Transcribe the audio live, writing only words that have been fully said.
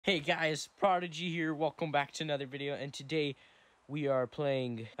Hey guys, Prodigy here. Welcome back to another video, and today we are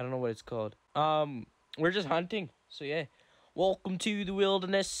playing, I don't know what it's called. We're just hunting. So yeah. Welcome to the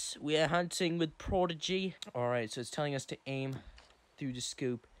wilderness. We are hunting with Prodigy. Alright, so it's telling us to aim through the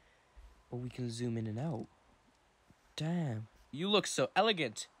scope, or we can zoom in and out. Damn. You look so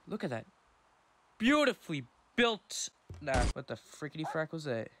elegant. Look at that. Beautifully built. Nah, what the frickety frack was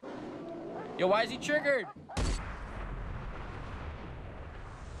that? Yo, why is he triggered?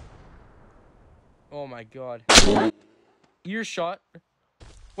 Oh my god. Ear shot.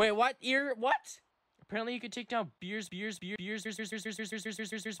 Wait, what? Ear? What? Apparently you could take down bears.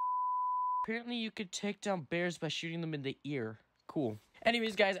 Apparently you could take down bears by shooting them in the ear. Cool.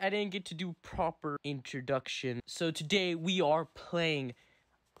 Anyways, guys, I didn't get to do proper introduction. So today we are playing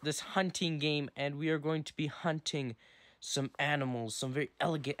this hunting game, and we are going to be hunting some animals, some very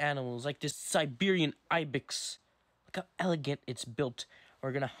elegant animals, like this Siberian ibex. Look how elegant it's built.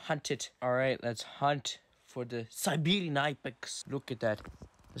 We're gonna hunt it. Alright, let's hunt for the Siberian ibex. Look at that.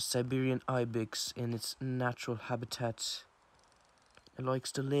 The Siberian ibex in its natural habitat. It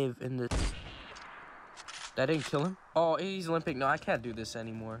likes to live in the... That didn't kill him? Oh, he's limping. No, I can't do this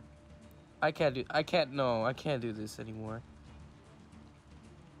anymore. I can't do this anymore.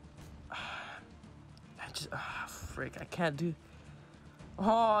 Frick, I can't do...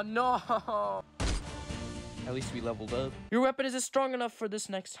 Oh, no! At least we leveled up. Your weapon isn't strong enough for this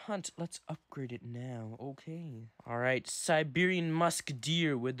next hunt. Let's upgrade it now. Okay. Alright, Siberian musk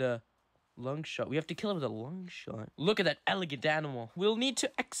deer with a lung shot. We have to kill it with a lung shot. Look at that elegant animal. We'll need to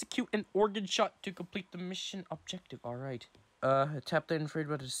execute an organ shot to complete the mission objective. Alright. Tap the infrared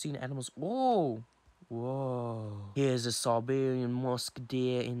button to see animals. Whoa! Whoa. Here's a Siberian musk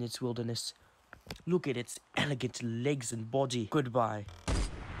deer in its wilderness. Look at its elegant legs and body. Goodbye.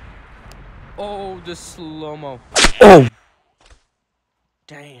 Oh, the slow-mo. Oh!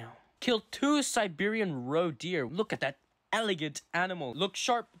 Damn. Killed 2 Siberian roe deer. Look at that elegant animal. Look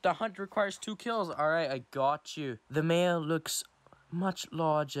sharp. The hunt requires 2 kills. Alright, I got you. The male looks much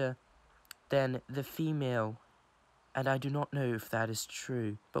larger than the female, and I do not know if that is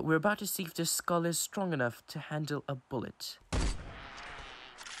true. But we're about to see if the skull is strong enough to handle a bullet.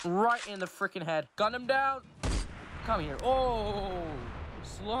 Right in the freaking head. Gun him down. Come here. Oh,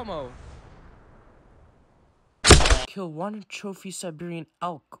 slow-mo. Kill 1 trophy Siberian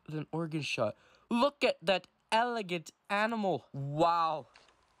elk with an organ shot. Look at that elegant animal. Wow.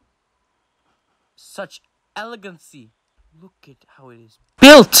 Such elegancy. Look at how it is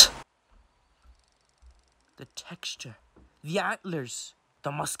built. The texture, the antlers,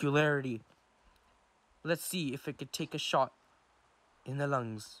 the muscularity. Let's see if it could take a shot in the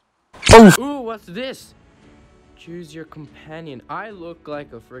lungs. Oh. Ooh, what's this? Choose your companion. I look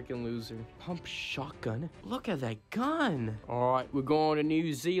like a freaking loser. Pump shotgun. Look at that gun. Alright, we're going to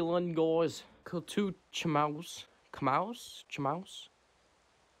New Zealand, guys. Kill 2 chamois. Chamois?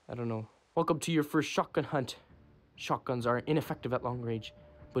 I don't know. Welcome to your first shotgun hunt. Shotguns are ineffective at long range,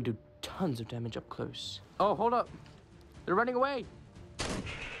 but do tons of damage up close. Oh, hold up. They're running away.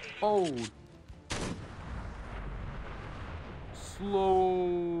 Oh.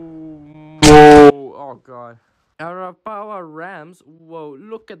 Slow. Oh, God. Arapawa rams. Whoa,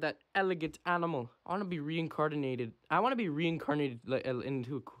 look at that elegant animal. I want to be reincarnated. I want to be reincarnated like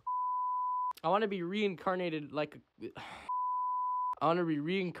into I want to be reincarnated like I want to be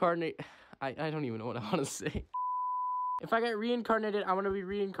reincarnated. I don't even know what I want to say. If I get reincarnated, I want to be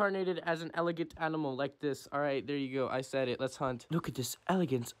reincarnated as an elegant animal like this. All right, there you go. I said it. Let's hunt. Look at this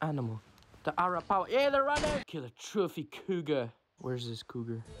elegant animal. The Arapawa. Yeah, they're running. Kill a trophy cougar. Where's this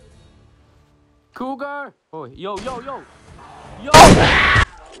cougar? Cougar! Oh, yo!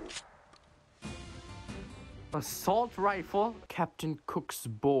 Assault rifle. Captain Cook's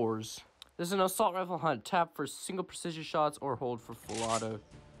boars. This is an assault rifle hunt. Tap for single precision shots or hold for full auto.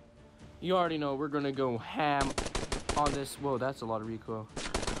 You already know we're gonna go ham on this. Whoa, that's a lot of recoil.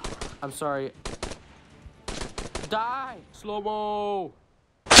 I'm sorry. Die! Slow-mo!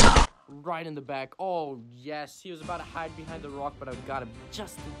 Right in the back. Oh, yes. He was about to hide behind the rock, but I got him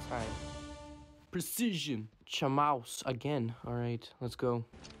just in time. Precision. Chamois again. Alright, let's go.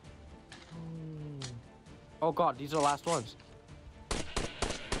 Oh god, these are the last ones.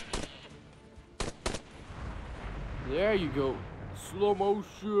 There you go. Slow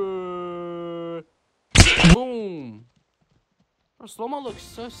motion. Boom. Oh, slow-mo looks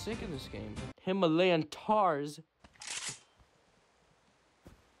so sick in this game. Himalayan tars.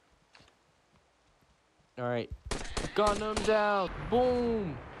 Alright. Gun them down.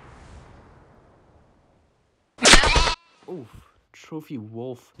 Boom. Oof, trophy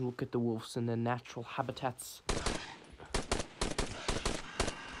wolf. Look at the wolves in their natural habitats.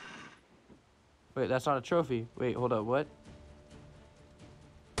 Wait, that's not a trophy. Wait, hold up, what?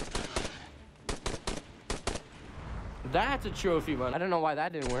 That's a trophy, man. I don't know why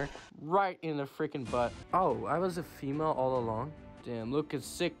that didn't work. Right in the freaking butt. Oh, I was a female all along. Damn, looking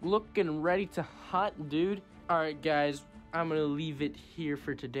sick, looking ready to hunt, dude. All right, guys, I'm gonna leave it here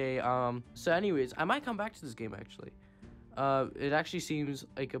for today. So anyways, I might come back to this game, actually. It actually seems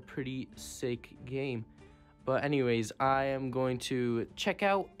like a pretty sick game. But anyways, I am going to check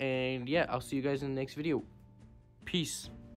out, and yeah, I'll see you guys in the next video. Peace.